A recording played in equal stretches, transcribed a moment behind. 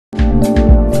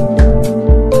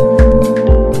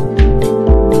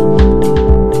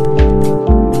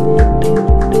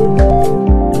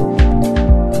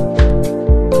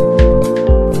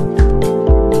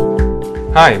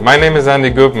Hi, my name is Andy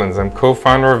Gutmans. I'm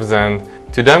co-founder of Zend.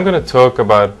 Today I'm going to talk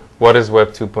about what is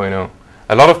Web 2.0.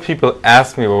 A lot of people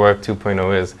ask me what Web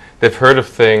 2.0 is. They've heard of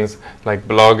things like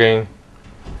blogging,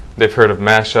 they've heard of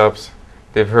mashups,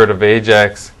 they've heard of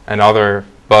Ajax and other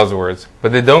buzzwords,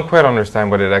 but they don't quite understand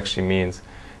what it actually means.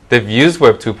 They've used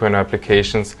Web 2.0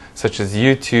 applications such as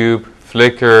YouTube,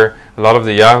 Flickr, a lot of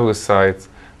the Yahoo sites,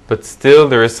 but still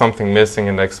there is something missing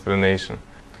in the explanation.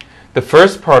 The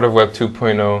first part of Web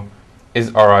 2.0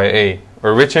 is RIA,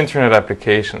 or Rich Internet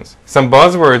Applications. Some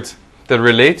buzzwords that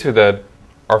relate to that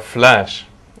are Flash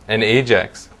and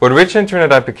Ajax. What Rich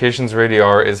Internet Applications really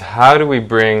are is how do we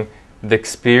bring the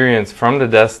experience from the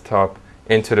desktop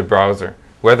into the browser,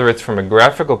 whether it's from a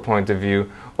graphical point of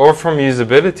view or from a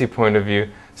usability point of view,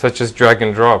 such as drag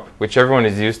and drop, which everyone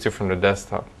is used to from the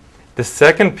desktop. The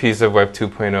second piece of Web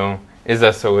 2.0 is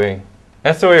SOA.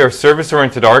 SOA, or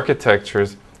Service-Oriented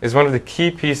Architectures, is one of the key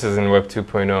pieces in Web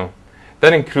 2.0.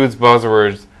 That includes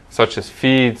buzzwords such as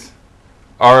feeds,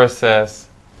 RSS,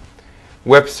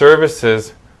 web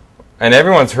services, and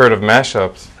everyone's heard of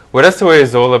mashups. What SOA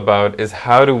is all about is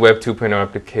how do Web 2.0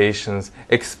 applications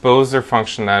expose their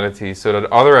functionality so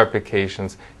that other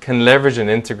applications can leverage and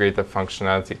integrate that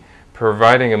functionality,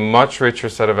 providing a much richer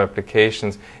set of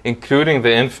applications, including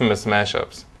the infamous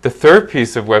mashups. The third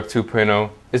piece of Web 2.0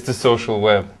 is the social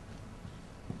web.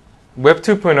 Web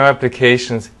 2.0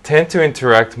 applications tend to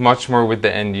interact much more with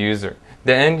the end user.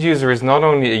 The end user is not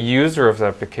only a user of the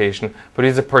application, but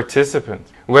he's a participant.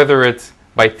 Whether it's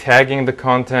by tagging the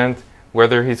content,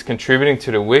 whether he's contributing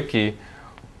to the wiki,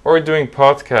 or doing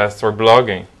podcasts or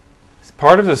blogging. As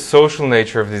part of the social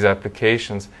nature of these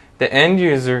applications, the end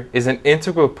user is an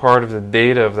integral part of the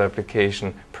data of the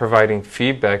application, providing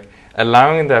feedback,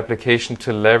 allowing the application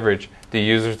to leverage the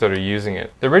users that are using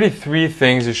it. There are really three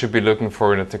things you should be looking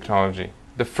for in a technology.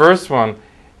 The first one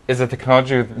is a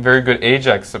technology with very good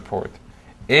Ajax support.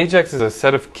 Ajax is a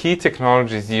set of key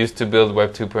technologies used to build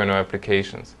Web 2.0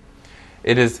 applications.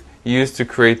 It is used to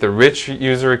create the rich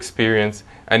user experience,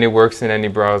 and it works in any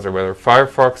browser, whether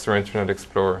Firefox or Internet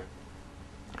Explorer.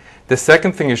 The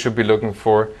second thing you should be looking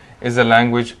for is a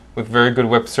language with very good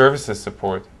web services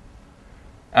support.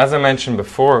 As I mentioned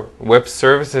before, web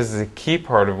services is a key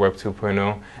part of Web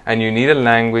 2.0, and you need a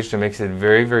language that makes it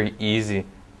very, very easy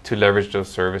to leverage those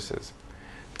services.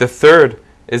 The third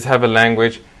is have a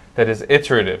language that is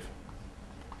iterative.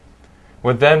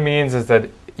 What that means is that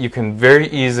you can very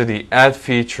easily add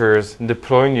features,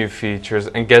 deploy new features,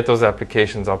 and get those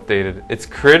applications updated. It's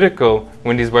critical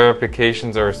when these web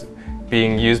applications are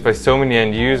being used by so many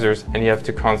end users and you have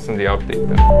to constantly update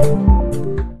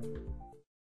them.